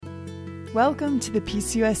Welcome to the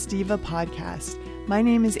PCOS Diva podcast. My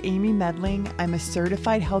name is Amy Medling. I'm a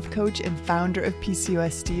certified health coach and founder of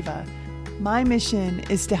PCOS Diva. My mission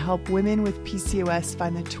is to help women with PCOS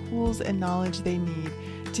find the tools and knowledge they need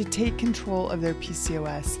to take control of their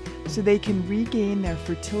PCOS so they can regain their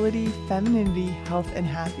fertility, femininity, health, and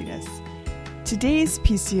happiness. Today's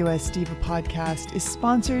PCOS Diva podcast is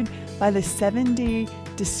sponsored by the 7-day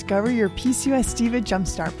Discover Your PCOS Diva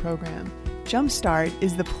Jumpstart program. Jumpstart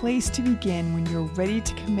is the place to begin when you're ready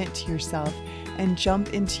to commit to yourself and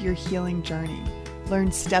jump into your healing journey.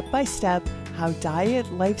 Learn step by step how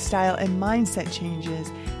diet, lifestyle, and mindset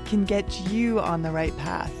changes can get you on the right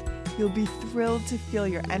path. You'll be thrilled to feel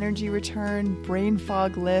your energy return, brain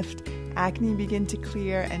fog lift, acne begin to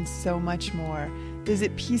clear, and so much more.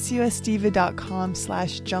 Visit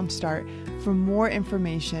PCOSdiva.com/jumpstart for more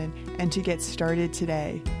information and to get started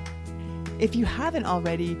today. If you haven't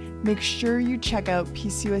already, make sure you check out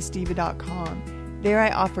PCOSdiva.com. There I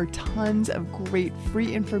offer tons of great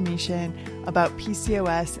free information about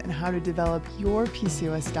PCOS and how to develop your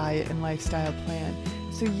PCOS diet and lifestyle plan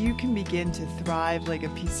so you can begin to thrive like a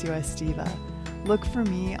PCOS diva. Look for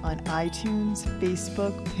me on iTunes,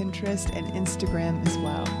 Facebook, Pinterest, and Instagram as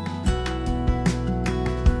well.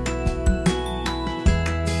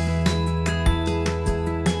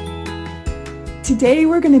 Today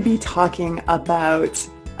we're going to be talking about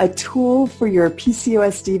a tool for your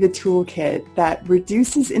PCOS Diva toolkit that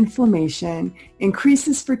reduces inflammation,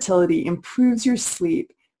 increases fertility, improves your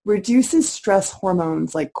sleep, reduces stress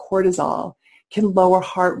hormones like cortisol, can lower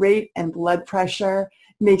heart rate and blood pressure,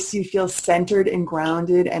 makes you feel centered and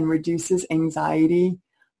grounded, and reduces anxiety.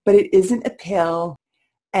 But it isn't a pill.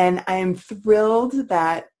 And I am thrilled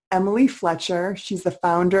that Emily Fletcher, she's the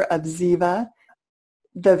founder of Ziva,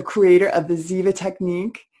 the creator of the Ziva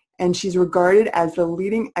technique, and she's regarded as the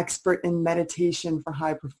leading expert in meditation for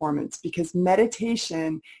high performance, because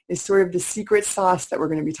meditation is sort of the secret sauce that we're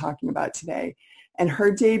going to be talking about today. And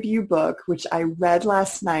her debut book, which I read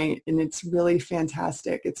last night, and it's really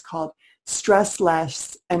fantastic. It's called Stress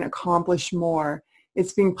Less and Accomplish More.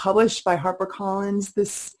 It's being published by HarperCollins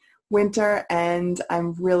this winter, and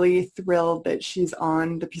I'm really thrilled that she's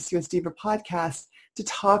on the PCOS Diva podcast to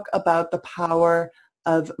talk about the power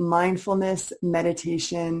of mindfulness,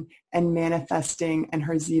 meditation, and manifesting, and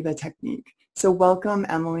her Ziva technique. So welcome,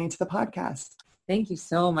 Emily, to the podcast. Thank you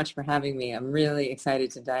so much for having me. I'm really excited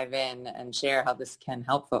to dive in and share how this can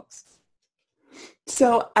help folks.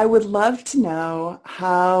 So I would love to know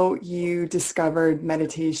how you discovered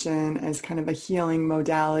meditation as kind of a healing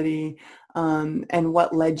modality, and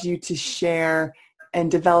what led you to share and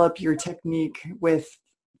develop your technique with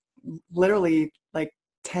literally like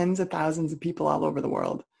tens of thousands of people all over the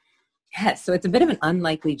world. Yes, so it's a bit of an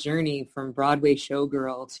unlikely journey from Broadway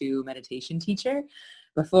showgirl to meditation teacher.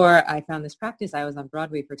 Before I found this practice, I was on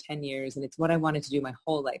Broadway for 10 years, and it's what I wanted to do my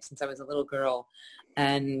whole life since I was a little girl.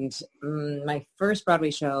 And my first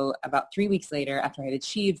Broadway show, about 3 weeks later, after I had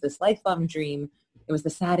achieved this lifelong dream, it was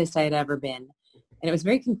the saddest I had ever been. And it was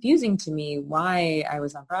very confusing to me why I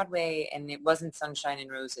was on Broadway and it wasn't sunshine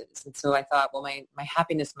and roses. And so I thought, well, my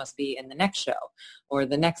happiness must be in the next show or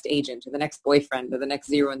the next agent or the next boyfriend or the next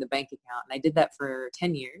zero in the bank account. And I did that for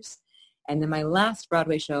 10 years. And then my last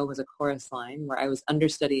Broadway show was a chorus line where I was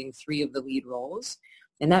understudying 3 of the lead roles.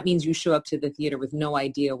 And that means you show up to the theater with no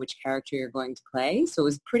idea which character you're going to play. So it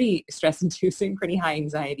was pretty stress-inducing, pretty high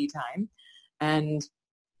anxiety time. And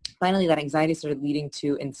finally, that anxiety started leading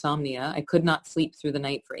to insomnia. I could not sleep through the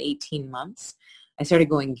night for 18 months. I started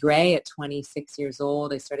going gray at 26 years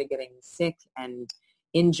old. I started getting sick and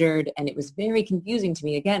injured, and it was very confusing to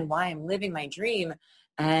me, again, why I'm living my dream.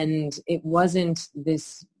 And it wasn't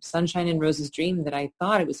this sunshine and roses dream that I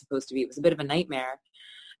thought it was supposed to be. It was a bit of a nightmare.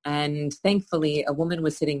 And thankfully, a woman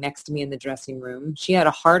was sitting next to me in the dressing room. She had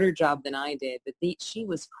a harder job than I did, but she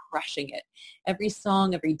was crushing it. Every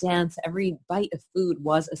song, every dance, every bite of food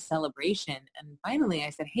was a celebration. And finally, I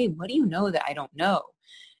said, hey, what do you know that I don't know?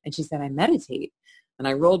 And she said, I meditate. And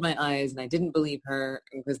I rolled my eyes, and I didn't believe her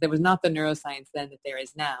because there was not the neuroscience then that there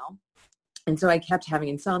is now. And so I kept having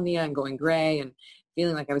insomnia and going gray and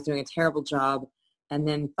feeling like I was doing a terrible job. And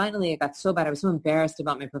then finally, it got so bad. I was so embarrassed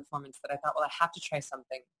about my performance that I thought, well, I have to try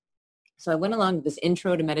something. So I went along with this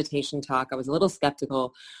intro to meditation talk. I was a little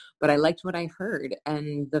skeptical, but I liked what I heard.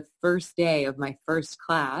 And the first day of my first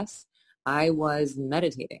class, I was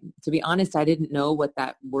meditating. To be honest, I didn't know what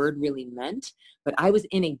that word really meant, but I was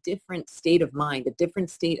in a different state of mind, a different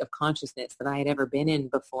state of consciousness that I had ever been in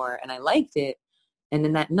before. And I liked it. And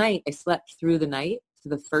then that night, I slept through the night for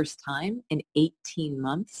the first time in 18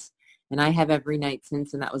 months. And I have every night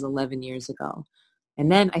since, and that was 11 years ago.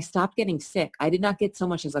 And then I stopped getting sick. I did not get so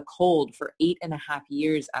much as a cold for 8.5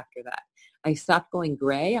 years after that. I stopped going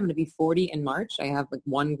gray. I'm going to be 40 in March. I have like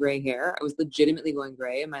one gray hair. I was legitimately going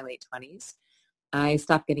gray in my late 20s. I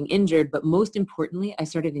stopped getting injured, but most importantly, I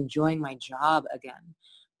started enjoying my job again.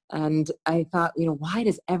 And I thought, why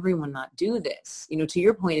does everyone not do this? To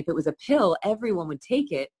your point, if it was a pill, everyone would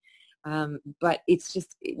take it. But it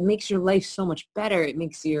makes your life so much better. It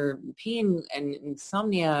makes your pain and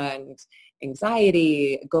insomnia and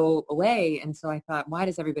anxiety go away. And so I thought, why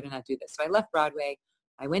does everybody not do this? So I left Broadway.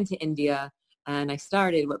 I went to India and I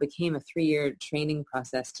started what became a 3-year training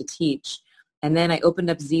process to teach. And then I opened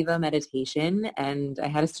up Ziva Meditation, and I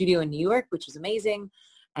had a studio in New York, which was amazing.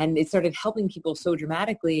 And it started helping people so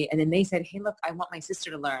dramatically. And then they said, hey, look, I want my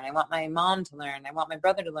sister to learn. I want my mom to learn. I want my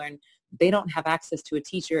brother to learn. They don't have access to a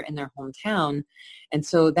teacher in their hometown. And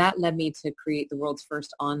so that led me to create the world's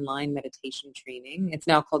first online meditation training. It's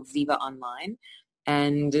now called Ziva Online.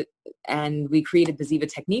 And we created the Ziva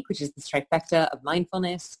technique, which is this trifecta of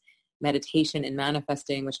mindfulness, meditation, and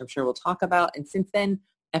manifesting, which I'm sure we'll talk about. And since then,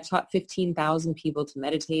 I've taught 15,000 people to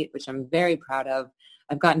meditate, which I'm very proud of.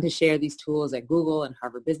 I've gotten to share these tools at Google and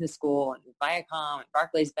Harvard Business School and Viacom and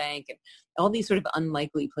Barclays Bank and all these sort of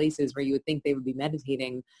unlikely places where you would think they would be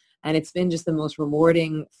meditating. And it's been just the most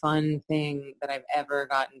rewarding, fun thing that I've ever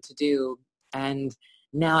gotten to do. And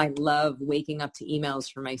now I love waking up to emails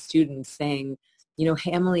from my students saying,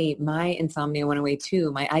 hey, Emily, my insomnia went away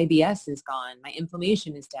too. My IBS is gone. My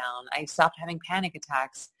inflammation is down. I stopped having panic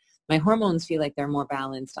attacks. My hormones feel like they're more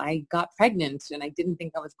balanced. I got pregnant and I didn't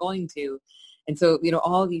think I was going to. And so,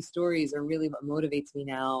 all these stories are really what motivates me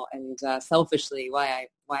now, and selfishly why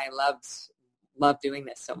I love doing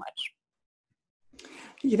this so much.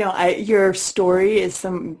 Your story is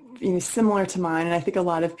similar to mine, and I think a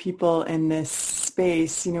lot of people in this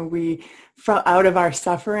space, out of our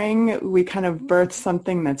suffering, we kind of birth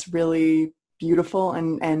something that's really beautiful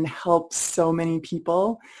and helps so many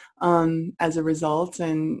people as a result.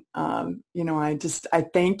 And I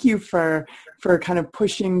thank you for kind of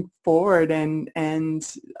pushing forward and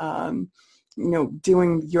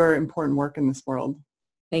doing your important work in this world.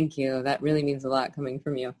 Thank you. That really means a lot coming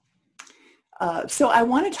from you. So I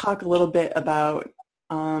want to talk a little bit about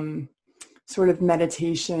sort of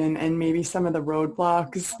meditation and maybe some of the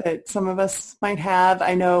roadblocks that some of us might have.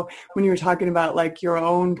 I know when you were talking about like your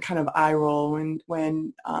own kind of eye roll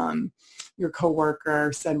when your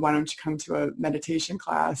coworker said, why don't you come to a meditation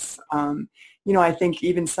class? I think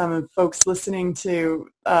even some of folks listening to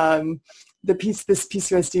this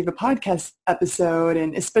PCOS Diva podcast episode,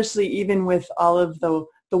 and especially even with all of the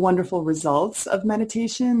wonderful results of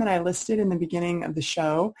meditation that I listed in the beginning of the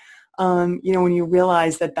show, when you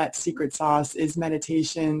realize that secret sauce is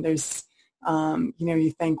meditation, there's,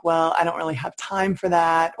 you think, well, I don't really have time for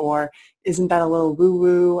that, or isn't that a little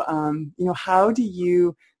woo-woo? How do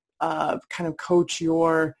you kind of coach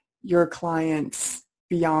your clients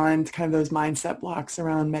beyond kind of those mindset blocks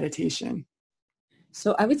around meditation?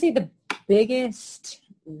 So I would say the biggest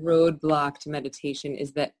roadblock to meditation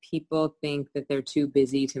is that people think that they're too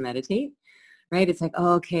busy to meditate, right? It's like,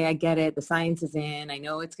 oh, okay, I get it. The science is in. I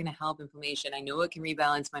know it's going to help inflammation. I know it can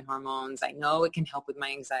rebalance my hormones. I know it can help with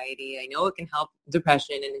my anxiety. I know it can help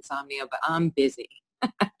depression and insomnia, but I'm busy.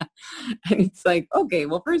 And it's like, okay,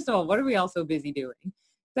 well, first of all, what are we all so busy doing?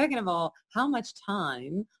 Second of all, how much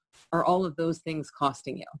time are all of those things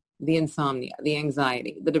costing you? The insomnia, the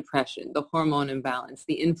anxiety, the depression, the hormone imbalance,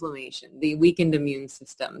 the inflammation, the weakened immune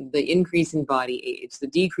system, the increase in body age, the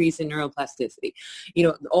decrease in neuroplasticity,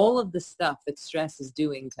 all of the stuff that stress is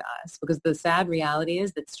doing to us. Because the sad reality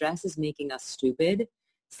is that stress is making us stupid,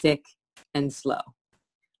 sick, and slow.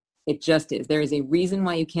 It just is. There is a reason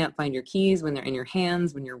why you can't find your keys when they're in your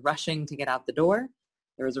hands, when you're rushing to get out the door.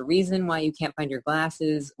 There is a reason why you can't find your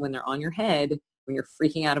glasses when they're on your head, when you're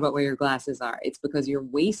freaking out about where your glasses are. It's because you're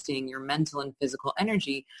wasting your mental and physical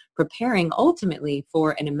energy preparing ultimately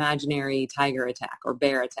for an imaginary tiger attack or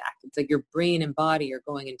bear attack. It's like your brain and body are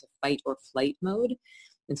going into fight or flight mode.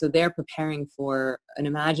 And so they're preparing for an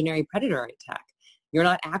imaginary predator attack. You're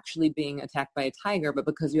not actually being attacked by a tiger, but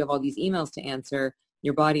because you have all these emails to answer,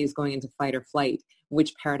 your body is going into fight or flight,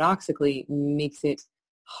 which paradoxically makes it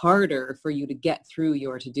harder for you to get through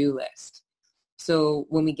your to-do list. So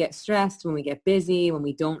when we get stressed, when we get busy, when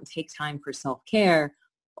we don't take time for self-care,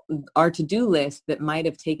 our to-do list that might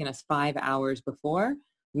have taken us 5 hours before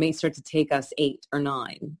may start to take us 8 or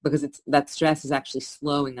 9 because that stress is actually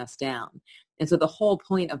slowing us down. And so the whole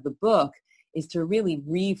point of the book is to really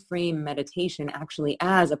reframe meditation actually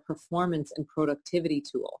as a performance and productivity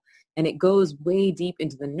tool. And it goes way deep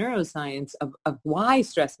into the neuroscience of why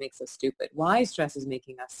stress makes us stupid, why stress is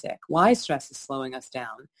making us sick, why stress is slowing us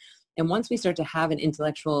down. And once we start to have an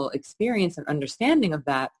intellectual experience and understanding of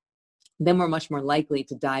that, then we're much more likely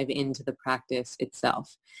to dive into the practice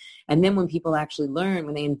itself. And then when people actually learn,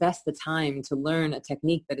 when they invest the time to learn a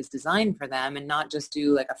technique that is designed for them and not just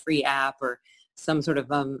do like a free app or some sort of,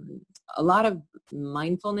 a lot of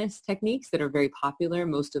mindfulness techniques that are very popular,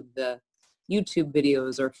 most of the YouTube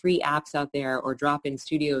videos or free apps out there or drop-in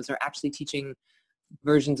studios are actually teaching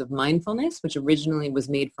versions of mindfulness, which originally was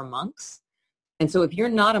made for monks. And so if you're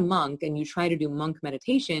not a monk and you try to do monk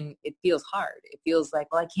meditation, it feels hard. It feels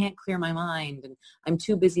like, well, I can't clear my mind and I'm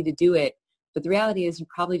too busy to do it. But the reality is you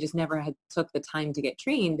probably just never had took the time to get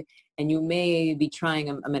trained, and you may be trying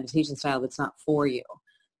a meditation style that's not for you.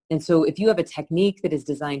 And so if you have a technique that is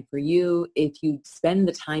designed for you, if you spend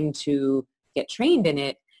the time to get trained in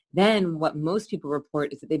it, then what most people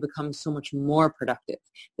report is that they become so much more productive.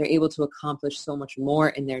 They're able to accomplish so much more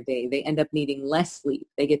in their day. They end up needing less sleep.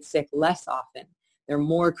 They get sick less often. They're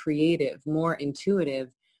more creative, more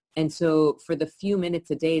intuitive. And so for the few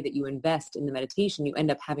minutes a day that you invest in the meditation, you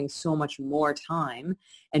end up having so much more time.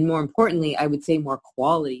 And more importantly, I would say more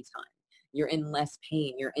quality time. You're in less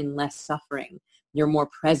pain. You're in less suffering. You're more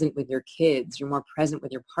present with your kids. You're more present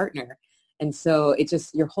with your partner. And so it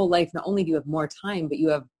just, your whole life, not only do you have more time, but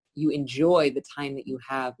you enjoy the time that you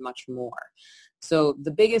have much more. So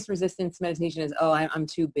the biggest resistance to meditation is, oh, I'm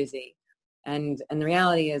too busy. And the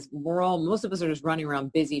reality is most of us are just running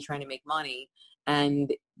around busy trying to make money.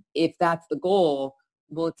 And if that's the goal,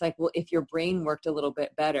 well, it's like, well, if your brain worked a little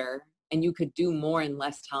bit better and you could do more in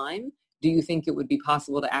less time, do you think it would be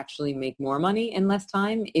possible to actually make more money in less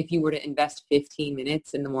time if you were to invest 15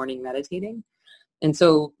 minutes in the morning meditating? And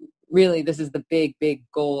so really, this is the big, big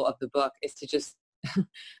goal of the book, is to just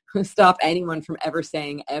stop anyone from ever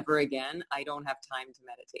saying ever again, I don't have time to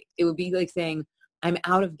meditate. It would be like saying, I'm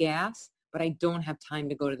out of gas, but I don't have time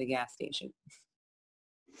to go to the gas station.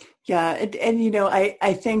 Yeah. And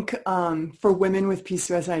I think for women with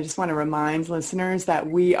PCOS, I just want to remind listeners that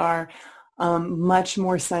we are much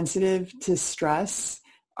more sensitive to stress.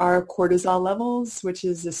 Our cortisol levels, which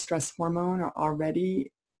is a stress hormone, are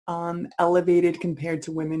already elevated compared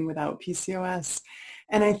to women without PCOS.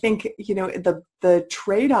 And I think, the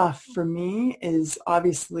trade-off for me is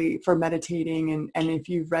obviously for meditating. And if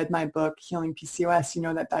you've read my book, Healing PCOS, you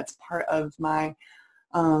know that that's part of my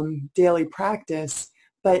daily practice.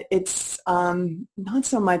 But it's not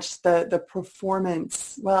so much the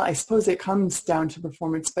performance. Well, I suppose it comes down to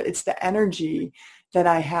performance, but it's the energy that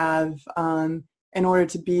I have in order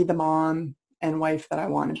to be the mom and wife that I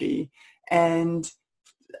want to be. And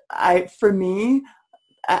for me,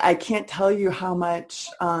 I can't tell you how much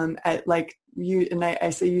at like you, and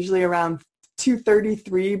I say usually around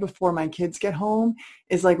 2:33 before my kids get home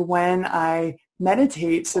is like when I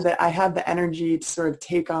meditate, so that I have the energy to sort of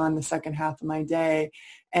take on the second half of my day.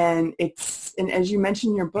 And as you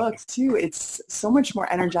mentioned in your book too, it's so much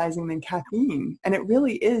more energizing than caffeine. And it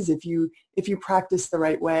really is if you practice the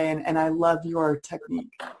right way. And I love your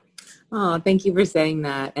technique. Oh, thank you for saying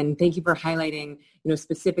that. And thank you for highlighting,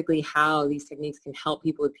 specifically how these techniques can help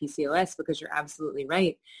people with PCOS, because you're absolutely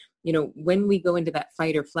right. When we go into that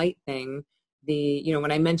fight or flight thing,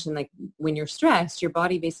 when I mentioned, like, when you're stressed, your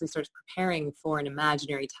body basically starts preparing for an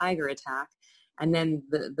imaginary tiger attack. And then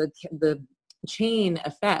the chain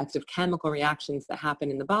effect of chemical reactions that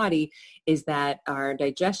happen in the body is that our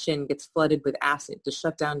digestion gets flooded with acid to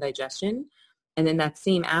shut down digestion. And then that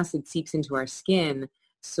same acid seeps into our skin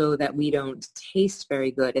so that we don't taste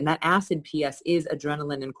very good. And that acid, PS, is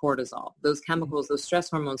adrenaline and cortisol. Those chemicals, those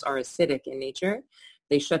stress hormones, are acidic in nature.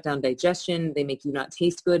 They shut down digestion. They make you not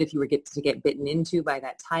taste good if you were to get bitten into by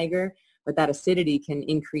that tiger. But that acidity can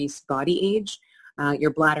increase body age.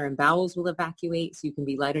 Your bladder and bowels will evacuate, so you can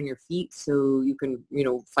be light on your feet, so you can,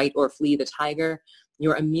 fight or flee the tiger.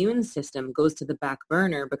 Your immune system goes to the back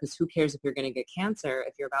burner, because who cares if you're going to get cancer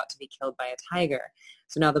if you're about to be killed by a tiger?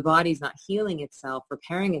 So now the body's not healing itself,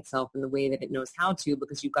 repairing itself in the way that it knows how to,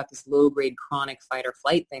 because you've got this low-grade chronic fight or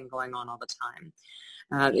flight thing going on all the time.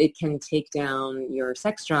 It can take down your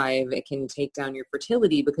sex drive. It can take down your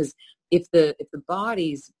fertility, because if the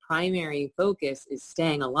body's primary focus is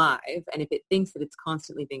staying alive, and if it thinks that it's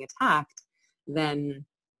constantly being attacked, then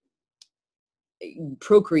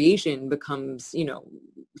procreation becomes,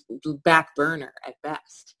 back burner at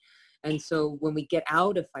best. And so when we get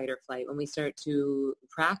out of fight or flight, when we start to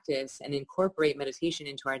practice and incorporate meditation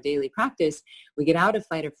into our daily practice, we get out of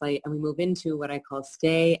fight or flight and we move into what I call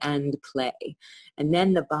stay and play. And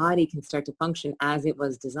then the body can start to function as it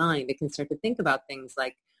was designed. It can start to think about things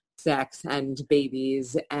like sex and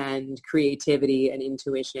babies and creativity and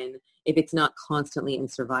intuition if it's not constantly in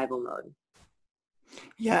survival mode.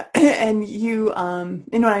 Yeah, and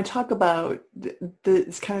when I talk about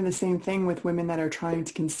it's kind of the same thing with women that are trying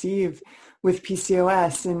to conceive with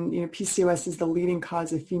PCOS, and PCOS is the leading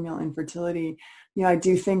cause of female infertility. I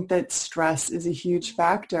do think that stress is a huge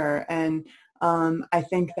factor, and I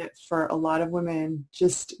think that for a lot of women,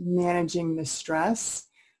 just managing the stress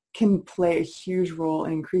can play a huge role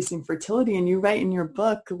in increasing fertility. And you write in your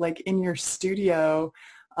book, like in your studio,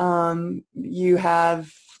 you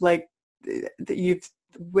have like that you've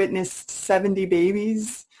witnessed 70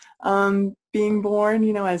 babies being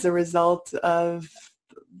born, as a result of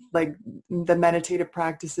like the meditative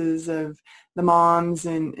practices of the moms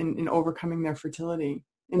and overcoming their fertility.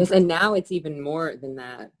 Yes, and now it's even more than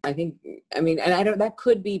that. That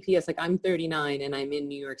could be PS. Like I'm 39 and I'm in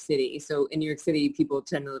New York City. So in New York City, people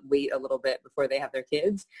tend to wait a little bit before they have their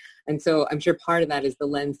kids. And so I'm sure part of that is the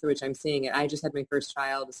lens through which I'm seeing it. I just had my first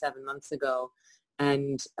child 7 months ago.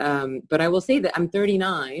 And, but I will say that I'm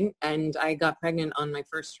 39 and I got pregnant on my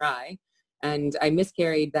first try and I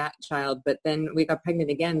miscarried that child, but then we got pregnant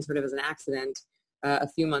again sort of as an accident a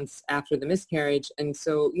few months after the miscarriage. And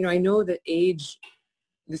so, I know that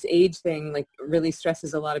this age thing like really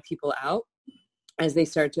stresses a lot of people out as they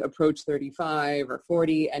start to approach 35 or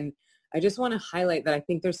 40. And I just want to highlight that I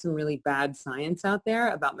think there's some really bad science out there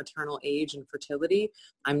about maternal age and fertility.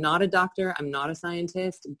 I'm not a doctor. I'm not a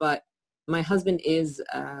scientist, but my husband is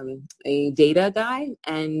a data guy.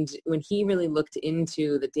 And when he really looked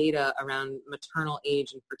into the data around maternal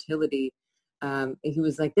age and fertility, he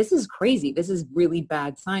was like, this is crazy. This is really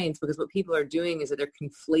bad science, because what people are doing is that they're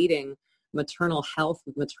conflating maternal health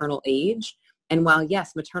with maternal age. And while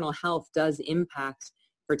yes, maternal health does impact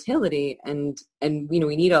fertility and we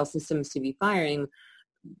need all systems to be firing,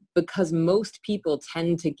 because most people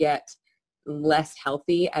tend to get less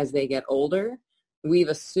healthy as they get older. We've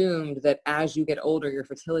assumed that as you get older, your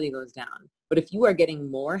fertility goes down. But if you are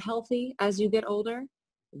getting more healthy as you get older,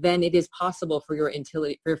 then it is possible for your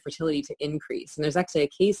fertility to increase. And there's actually a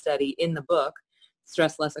case study in the book,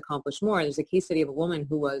 Stress Less, Accomplish More. There's a case study of a woman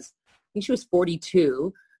who was, I think she was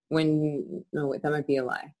 42 that might be a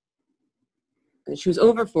lie. She was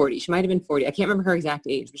over 40. She might have been 40. I can't remember her exact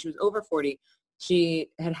age, but she was over 40.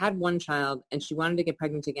 She had one child and she wanted to get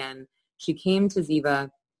pregnant again. She came to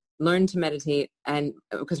Ziva, learned to meditate, and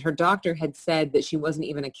because her doctor had said that she wasn't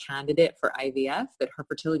even a candidate for IVF, that her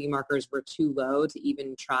fertility markers were too low to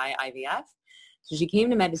even try IVF. So she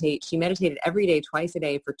came to meditate. She meditated every day, twice a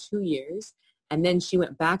day for 2 years. And then she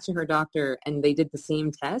went back to her doctor and they did the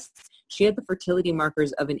same tests. She had the fertility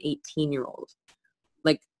markers of an 18-year-old.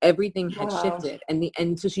 Like everything had shifted.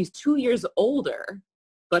 And so she's 2 years older,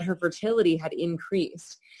 but her fertility had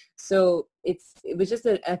increased. So it was just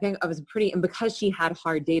and because she had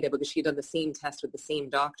hard data, because she had done the same test with the same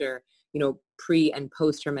doctor, pre and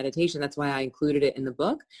post her meditation, that's why I included it in the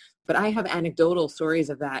book. But I have anecdotal stories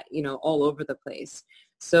of that, all over the place.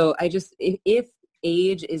 So if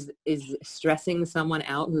age is stressing someone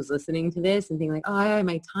out who's listening to this and thinking like, oh,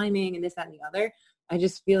 my timing and this, that, and the other, I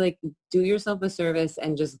just feel like do yourself a service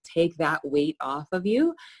and just take that weight off of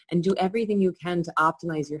you and do everything you can to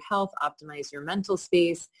optimize your health, optimize your mental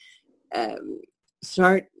space. I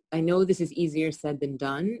know this is easier said than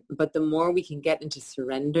done, but the more we can get into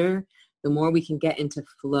surrender, the more we can get into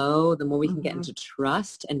flow, the more we can get into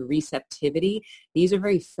trust and receptivity. These are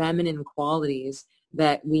very feminine qualities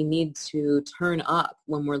that we need to turn up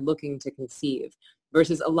when we're looking to conceive,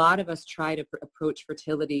 versus a lot of us try to approach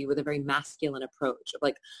fertility with a very masculine approach of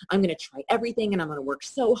like, I'm going to try everything and I'm going to work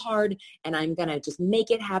so hard and I'm going to just make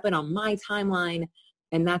it happen on my timeline.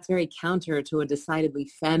 And that's very counter to a decidedly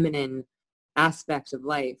feminine aspect of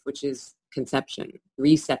life, which is conception,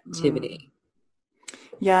 receptivity.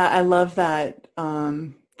 Yeah, I love that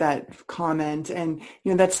that comment. And,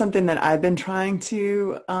 that's something that I've been trying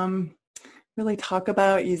to really talk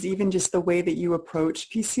about, is even just the way that you approach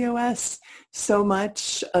PCOS. So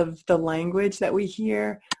much of the language that we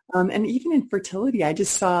hear, and even in fertility, I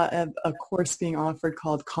just saw a course being offered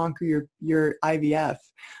called Conquer Your IVF,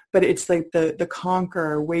 but it's like the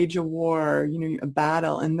conquer, wage a war, a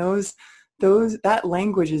battle, and that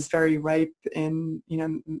language is very ripe in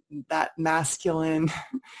that masculine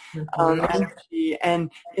energy.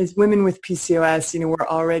 And as women with PCOS, we're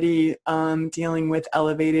already dealing with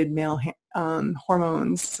elevated male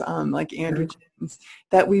hormones like androgens,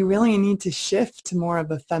 that we really need to shift to more of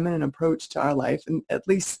a feminine approach to our life. And at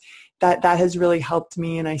least that has really helped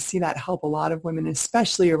me, and I see that help a lot of women,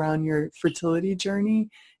 especially around your fertility journey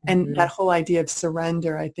And that whole idea of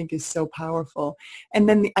surrender, I think, is so powerful. And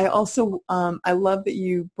then I also, I love that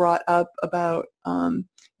you brought up about,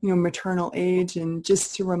 maternal age, and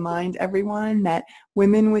just to remind everyone that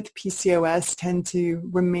women with PCOS tend to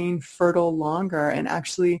remain fertile longer, and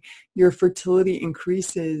actually your fertility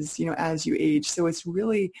increases, as you age. So it's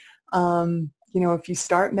really, if you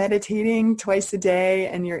start meditating twice a day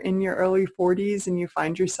and you're in your early 40s and you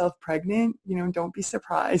find yourself pregnant, don't be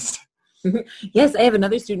surprised. Yes, I have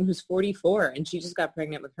another student who's 44 and she just got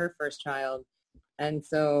pregnant with her first child. And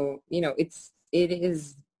so, it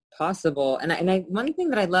is possible. And one thing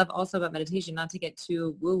that I love also about meditation, not to get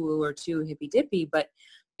too woo-woo or too hippy-dippy, but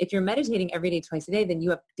if you're meditating every day, twice a day, then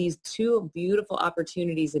you have these two beautiful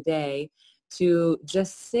opportunities a day to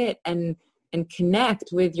just sit and connect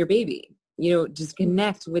with your baby. Just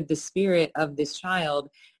connect with the spirit of this child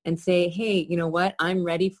and say, hey, you know what? I'm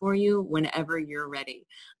ready for you whenever you're ready.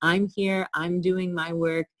 I'm here. I'm doing my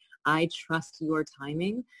work. I trust your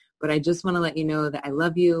timing, but I just want to let you know that I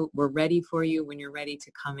love you. We're ready for you when you're ready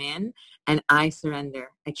to come in, and I surrender.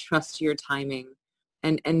 I trust your timing.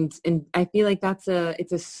 And I feel like it's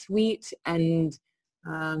a sweet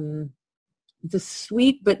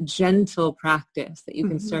but gentle practice that you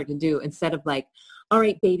can start to do, instead of like, all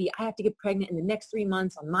right, baby, I have to get pregnant in the next 3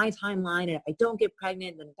 months on my timeline. And if I don't get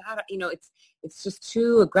pregnant, then that, it's just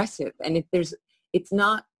too aggressive. And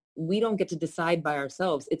we don't get to decide by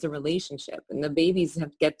ourselves. It's a relationship, and the babies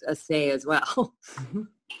get a say as well.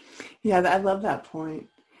 Yeah, I love that point.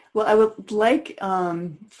 Well, I would like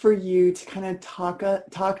for you to kind of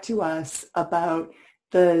talk to us about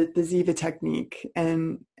the Ziva technique,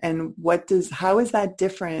 and how is that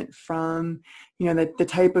different from, the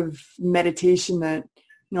type of meditation that,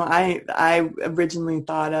 I originally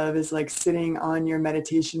thought of as like sitting on your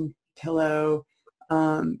meditation pillow,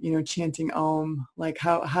 chanting Om. Like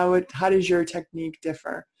how does your technique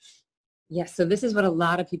differ? Yes. So this is what a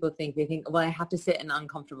lot of people think. They think, well, I have to sit in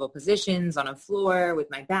uncomfortable positions on a floor with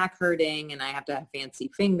my back hurting, and I have to have fancy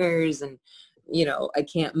fingers, and I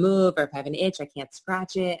can't move, or if I have an itch, I can't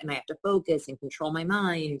scratch it, and I have to focus and control my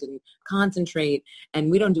mind and concentrate. And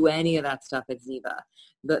we don't do any of that stuff at Ziva.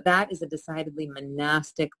 But that is a decidedly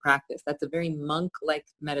monastic practice. That's a very monk-like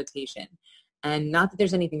meditation. And not that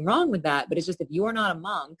there's anything wrong with that, but it's just if you're not a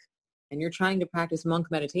monk and you're trying to practice monk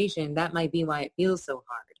meditation, that might be why it feels so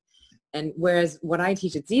hard. And whereas what I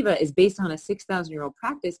teach at Ziva is based on a 6,000-year-old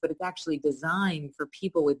practice, but it's actually designed for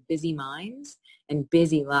people with busy minds and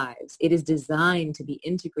busy lives. It is designed to be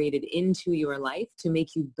integrated into your life to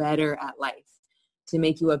make you better at life, to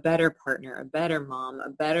make you a better partner, a better mom, a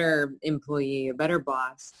better employee, a better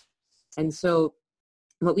boss. And so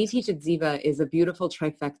what we teach at Ziva is a beautiful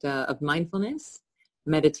trifecta of mindfulness,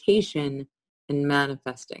 meditation, and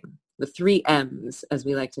manifesting. The 3 M's, as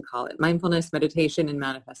we like to call it: mindfulness, meditation, and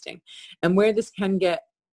manifesting. And where this can get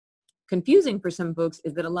confusing for some folks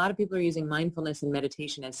is that a lot of people are using mindfulness and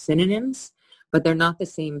meditation as synonyms, but they're not the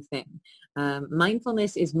same thing.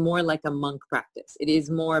 Mindfulness is more like a monk practice. It is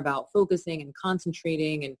more about focusing and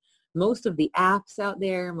concentrating, and most of the apps out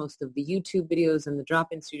there, most of the YouTube videos and the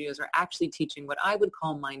drop-in studios are actually teaching what I would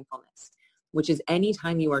call mindfulness, which is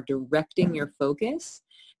anytime you are directing your focus,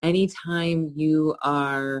 anytime you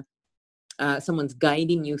are someone's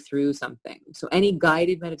guiding you through something. So any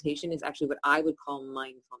guided meditation is actually what I would call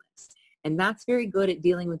mindfulness. And that's very good at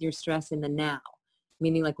dealing with your stress in the now,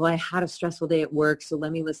 meaning like, well, I had a stressful day at work, so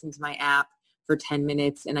let me listen to my app for 10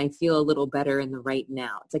 minutes and I feel a little better in the right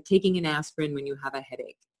now. It's like taking an aspirin when you have a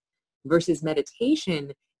headache. Versus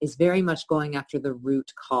meditation is very much going after the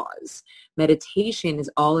root cause. Meditation is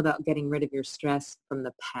all about getting rid of your stress from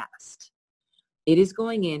the past. It is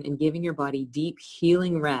going in and giving your body deep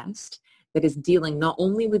healing rest that is dealing not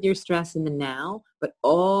only with your stress in the now, but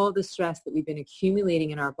all the stress that we've been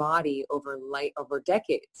accumulating in our body over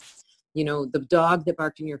decades. The dog that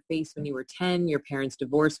barked in your face when you were 10, your parents'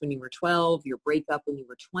 divorce when you were 12, your breakup when you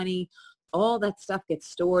were 20, all that stuff gets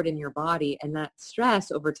stored in your body. And that stress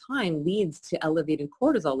over time leads to elevated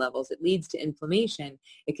cortisol levels. It leads to inflammation.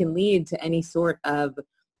 It can lead to any sort of,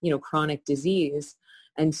 chronic disease.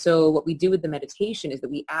 And so what we do with the meditation is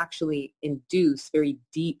that we actually induce very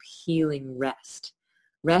deep healing rest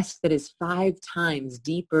that is 5 times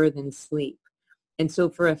deeper than sleep. And so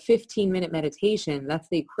for a 15-minute meditation, that's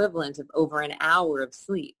the equivalent of over an hour of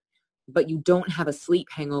sleep, but you don't have a sleep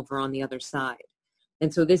hangover on the other side.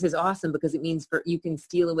 And so this is awesome because it means you can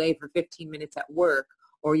steal away for 15 minutes at work,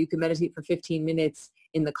 or you can meditate for 15 minutes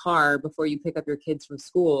in the car before you pick up your kids from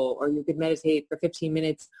school, or you could meditate for 15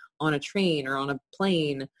 minutes on a train or on a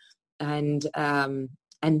plane. And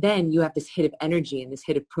And then you have this hit of energy and this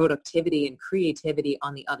hit of productivity and creativity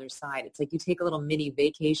on the other side. It's like you take a little mini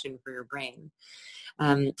vacation for your brain.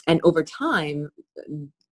 And over time,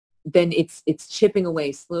 then it's chipping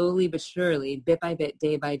away slowly but surely, bit by bit,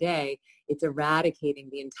 day by day. It's eradicating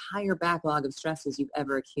the entire backlog of stresses you've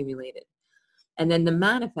ever accumulated. And then the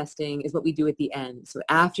manifesting is what we do at the end. So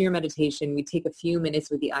after your meditation, we take a few minutes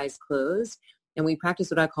with the eyes closed and we practice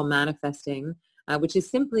what I call manifesting, which is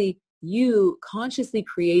simply you consciously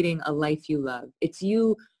creating a life you love. It's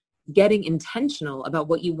you getting intentional about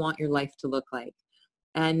what you want your life to look like.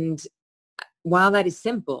 And while that is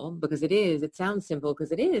simple, because it sounds simple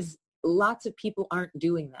because it is, lots of people aren't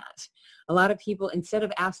doing that. A lot of people, instead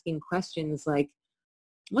of asking questions like,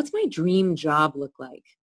 what's my dream job look like?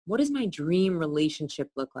 What does my dream relationship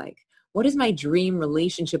look like? What does my dream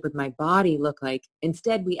relationship with my body look like?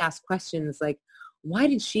 Instead, we ask questions like, why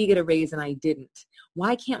did she get a raise and I didn't?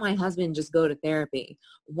 Why can't my husband just go to therapy?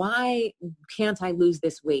 Why can't I lose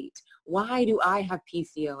this weight? Why do I have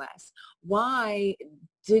PCOS? Why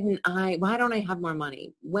don't I have more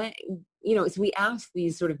money? So we ask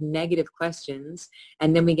these sort of negative questions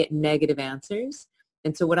and then we get negative answers.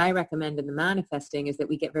 And so what I recommend in the manifesting is that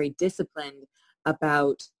we get very disciplined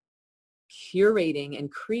about curating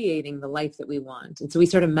and creating the life that we want. And so we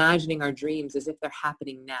start imagining our dreams as if they're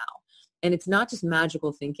happening now. And it's not just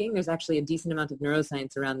magical thinking. There's actually a decent amount of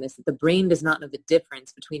neuroscience around this. The brain does not know the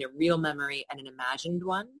difference between a real memory and an imagined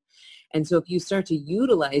one. And so if you start to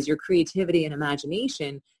utilize your creativity and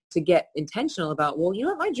imagination to get intentional about, well, you know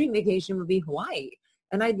what, my dream vacation would be Hawaii.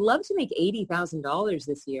 And I'd love to make $80,000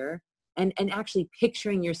 this year. And actually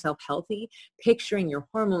picturing yourself healthy, picturing your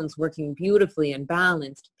hormones working beautifully and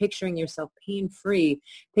balanced, picturing yourself pain-free,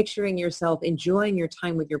 picturing yourself enjoying your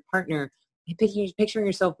time with your partner, picturing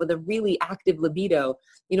yourself with a really active libido,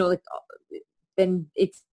 then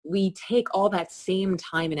we take all that same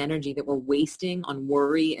time and energy that we're wasting on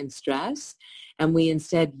worry and stress, and we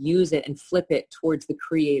instead use it and flip it towards the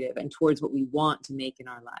creative and towards what we want to make in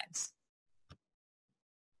our lives.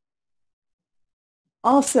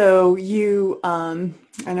 Also, you, I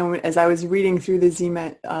know as I was reading through the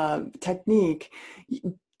Z-Met technique,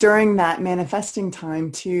 during that manifesting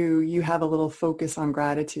time too, you have a little focus on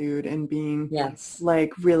gratitude and being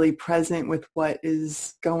like really present with what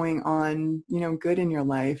is going on, good in your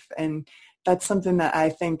life. And that's something that I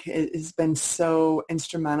think has been so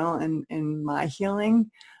instrumental in my healing.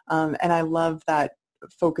 And I love that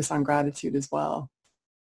focus on gratitude as well.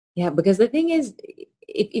 Yeah, because the thing is,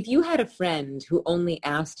 if you had a friend who only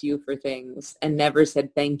asked you for things and never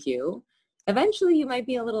said thank you, eventually you might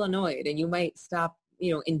be a little annoyed and you might stop,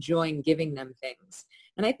 enjoying giving them things.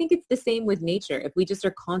 And I think it's the same with nature. If we just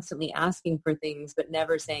are constantly asking for things but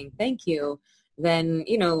never saying thank you, then,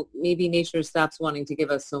 maybe nature stops wanting to give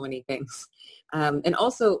us so many things. And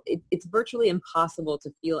also, it's virtually impossible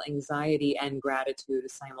to feel anxiety and gratitude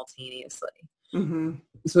simultaneously. Mm-hmm.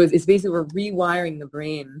 So it's basically we're rewiring the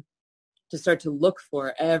brain to start to look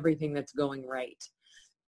for everything that's going right.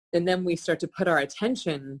 And then we start to put our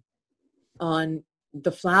attention on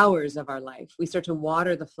the flowers of our life. We start to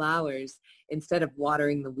water the flowers instead of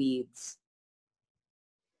watering the weeds.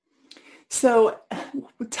 So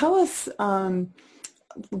tell us,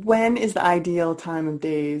 when is the ideal time of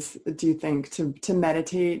days, do you think, to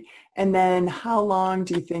meditate? And then how long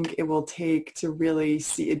do you think it will take to really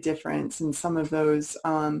see a difference in some of those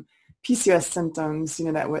PCOS symptoms,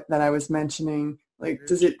 that I was mentioning? Like,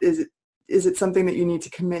 is it something that you need to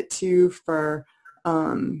commit to for,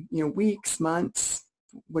 weeks, months?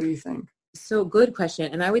 What do you think? So good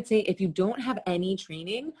question. And I would say if you don't have any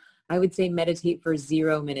training, I would say meditate for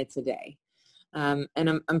 0 minutes a day. And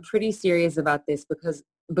I'm pretty serious about this because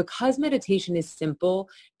meditation is simple.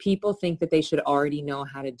 People think that they should already know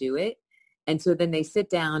how to do it. And so then they sit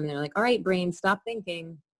down and they're like, all right, brain, stop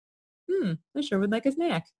thinking. I sure would like a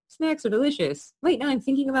snack. Snacks are delicious. Wait, now I'm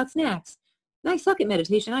thinking about snacks. I suck at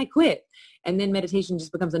meditation. I quit. And then meditation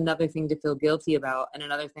just becomes another thing to feel guilty about and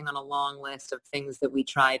another thing on a long list of things that we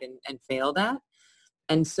tried and failed at.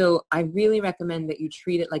 And so I really recommend that you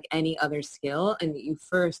treat it like any other skill and that you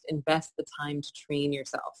first invest the time to train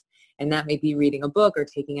yourself. And that may be reading a book or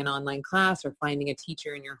taking an online class or finding a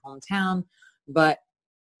teacher in your hometown. But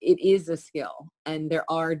it is a skill and there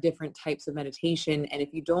are different types of meditation. And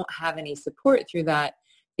if you don't have any support through that,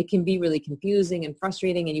 it can be really confusing and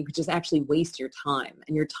frustrating and you could just actually waste your time.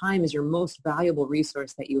 And your time is your most valuable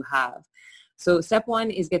resource that you have. So step one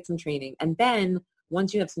is get some training. And then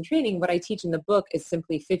once you have some training, what I teach in the book is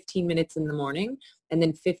simply 15 minutes in the morning and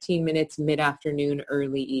then 15 minutes mid-afternoon,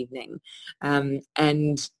 early evening. And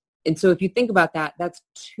so if you think about that, that's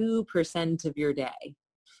 2% of your day.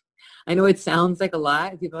 I know it sounds like a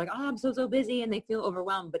lot. People are like, oh, I'm so busy, and they feel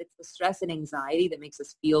overwhelmed, but it's the stress and anxiety that makes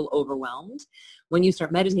us feel overwhelmed. When you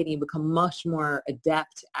start meditating, you become much more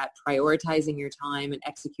adept at prioritizing your time and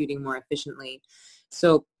executing more efficiently.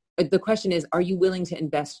 So the question is, are you willing to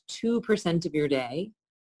invest 2% of your day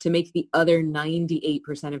to make the other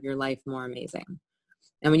 98% of your life more amazing?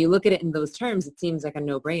 And when you look at it in those terms, it seems like a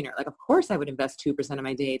no-brainer. Like, of course I would invest 2% of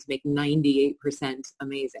my day to make 98%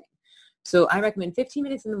 amazing. So I recommend 15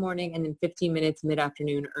 minutes in the morning and then 15 minutes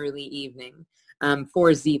mid-afternoon, early evening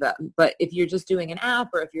for Ziva. But if you're just doing an app,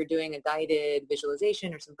 or if you're doing a guided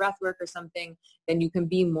visualization or some breath work or something, then you can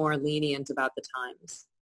be more lenient about the times.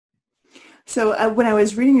 So when I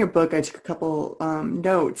was reading your book, I took a couple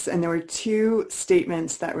notes, and there were two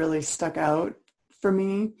statements that really stuck out for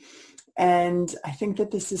me. And I think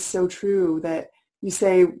that this is so true, that you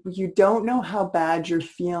say you don't know how bad you're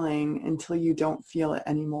feeling until you don't feel it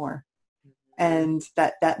anymore. And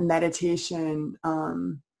that meditation,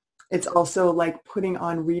 it's also like putting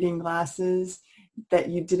on reading glasses that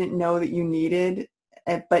you didn't know that you needed,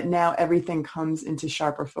 but now everything comes into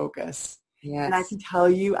sharper focus. Yes. And I can tell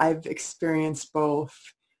you, I've experienced both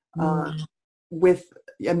with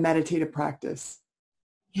a meditative practice.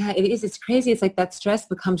 Yeah, it is. It's crazy. It's like that stress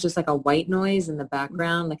becomes just like a white noise in the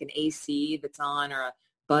background, like an AC that's on, or a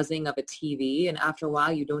buzzing of a TV. And after a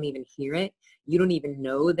while, you don't even hear it. You don't even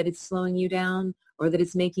know that it's slowing you down, or that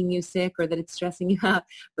it's making you sick, or that it's stressing you out.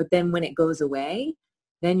 But then when it goes away,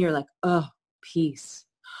 then you're like, oh, peace.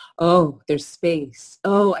 Oh, there's space.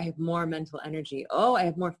 Oh, I have more mental energy. Oh, I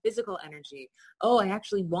have more physical energy. Oh, I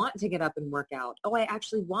actually want to get up and work out. Oh, I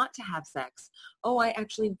actually want to have sex. Oh, I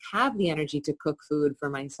actually have the energy to cook food for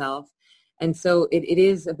myself. And so it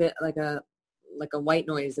is a bit like a white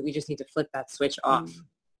noise that we just need to flip that switch off.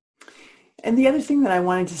 And the other thing that I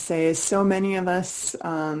wanted to say is, so many of us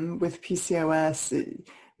with PCOS,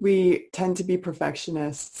 we tend to be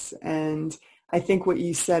perfectionists. And I think what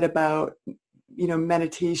you said about,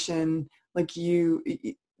 meditation, like you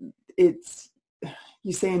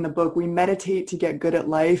say in the book, we meditate to get good at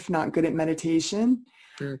life, not good at meditation.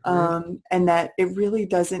 Mm-hmm. And that it really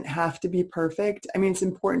doesn't have to be perfect. I mean, it's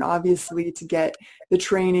important, obviously, to get the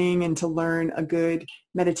training and to learn a good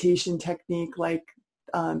meditation technique like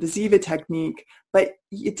the Ziva technique, but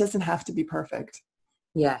it doesn't have to be perfect.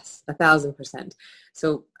 Yes, 1,000%.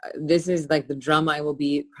 So this is like the drum I will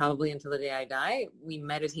beat probably until the day I die. We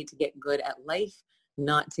meditate to get good at life,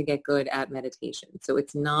 not to get good at meditation. So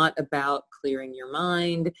it's not about clearing your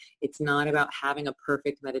mind. It's not about having a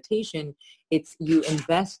perfect meditation. It's you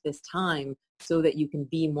invest this time so that you can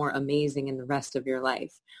be more amazing in the rest of your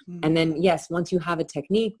life. Mm-hmm. And then, yes, once you have a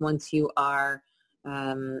technique, once you are,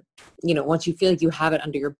 once you feel like you have it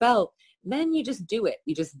under your belt, then you just do it.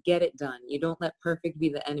 You just get it done. You don't let perfect be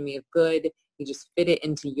the enemy of good. You just fit it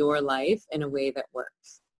into your life in a way that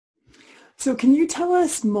works. So can you tell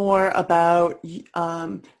us more about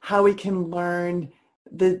how we can learn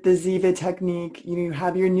the Ziva technique? You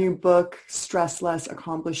have your new book, Stress Less,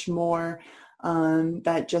 Accomplish More,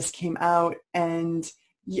 that just came out. And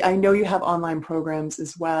I know you have online programs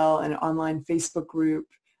as well, and an online Facebook group.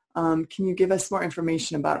 Can you give us more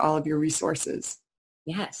information about all of your resources?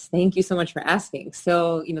 Yes, thank you so much for asking.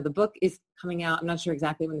 So, the book is coming out. I'm not sure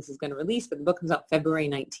exactly when this is going to release, but the book comes out February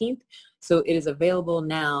 19th. So it is available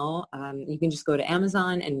now. You can just go to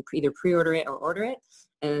Amazon and either pre-order it or order it.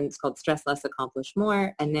 And it's called Stress Less, Accomplish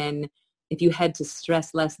More. And then if you head to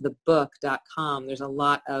stresslessthebook.com, there's a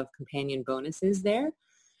lot of companion bonuses there.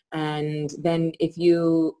 And then if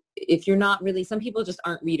you're not really, some people just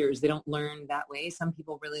aren't readers. They don't learn that way. Some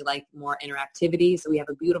people really like more interactivity. So we have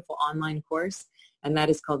a beautiful online course, and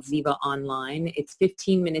that is called Ziva Online. It's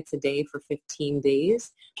 15 minutes a day for 15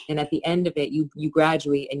 days. And at the end of it, you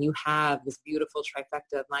graduate and you have this beautiful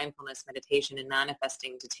trifecta of mindfulness, meditation, and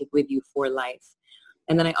manifesting to take with you for life.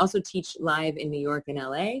 And then I also teach live in New York and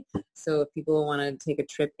LA. So if people want to take a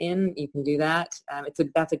trip in, you can do that.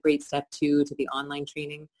 That's a great step too, to the online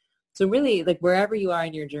training. So really, like wherever you are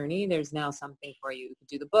in your journey, there's now something for you. You could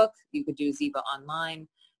do the book, you could do Ziva Online,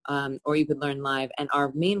 or you could learn live. And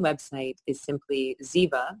our main website is simply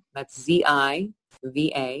Ziva, that's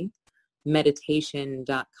Z-I-V-A,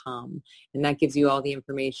 meditation.com. And that gives you all the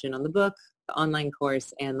information on the book, the online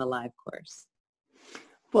course, and the live course.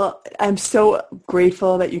 Well, I'm so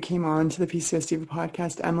grateful that you came on to the PCOS Diva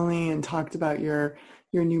podcast, Emily, and talked about your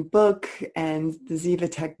new book and the Ziva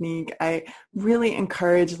technique. I really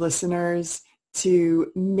encourage listeners to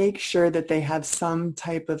make sure that they have some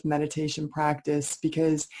type of meditation practice,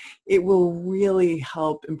 because it will really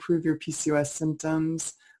help improve your PCOS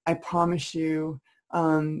symptoms. I promise you,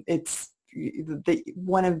 it's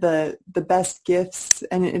one of the best gifts,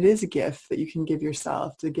 and it is a gift that you can give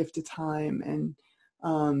yourself, the gift of time.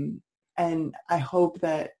 And I hope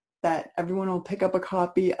that everyone will pick up a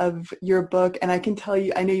copy of your book. And I can tell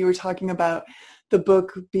you, I know you were talking about the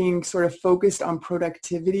book being sort of focused on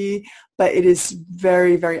productivity, but it is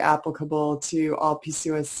very, very applicable to all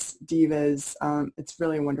PCOS divas. It's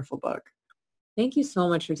really a wonderful book. Thank you so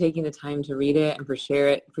much for taking the time to read it and for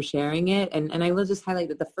sharing it. And I will just highlight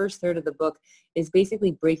that the first third of the book is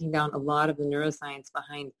basically breaking down a lot of the neuroscience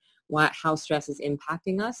behind how stress is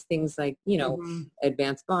impacting us. Things like,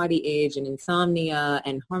 advanced body age and insomnia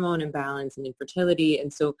and hormone imbalance and infertility.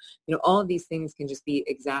 And so, all of these things can just be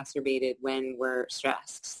exacerbated when we're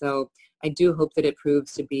stressed. So I do hope that it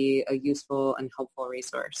proves to be a useful and helpful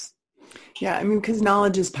resource. Yeah, I mean, because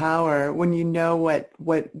knowledge is power. When you know what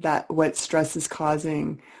stress is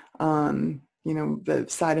causing, the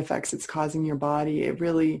side effects it's causing your body, it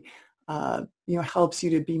really, helps you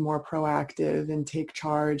to be more proactive and take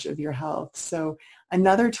charge of your health. So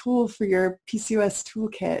another tool for your PCOS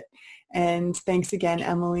toolkit. And thanks again,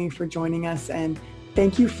 Emily, for joining us. And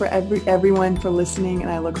thank you for everyone for listening. And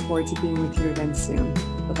I look forward to being with you again soon.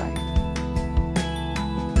 Bye-bye.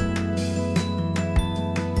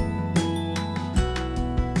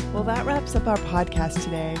 Well, that wraps up our podcast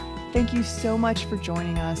today. Thank you so much for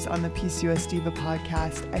joining us on the PCOS Diva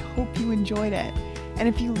podcast. I hope you enjoyed it. And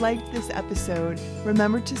if you liked this episode,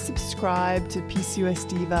 remember to subscribe to PCOS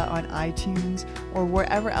Diva on iTunes or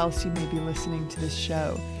wherever else you may be listening to this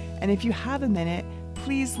show. And if you have a minute,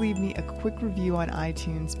 please leave me a quick review on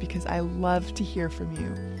iTunes because I love to hear from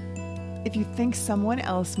you. If you think someone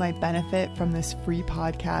else might benefit from this free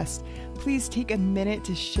podcast, please take a minute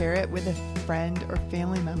to share it with a friend or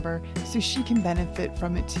family member so she can benefit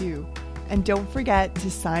from it too. And don't forget to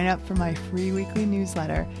sign up for my free weekly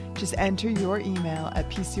newsletter. Just enter your email at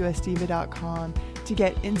PCOSdiva.com to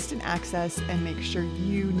get instant access and make sure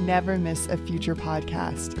you never miss a future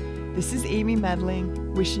podcast. This is Amy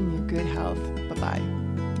Medling, wishing you good health. Bye-bye.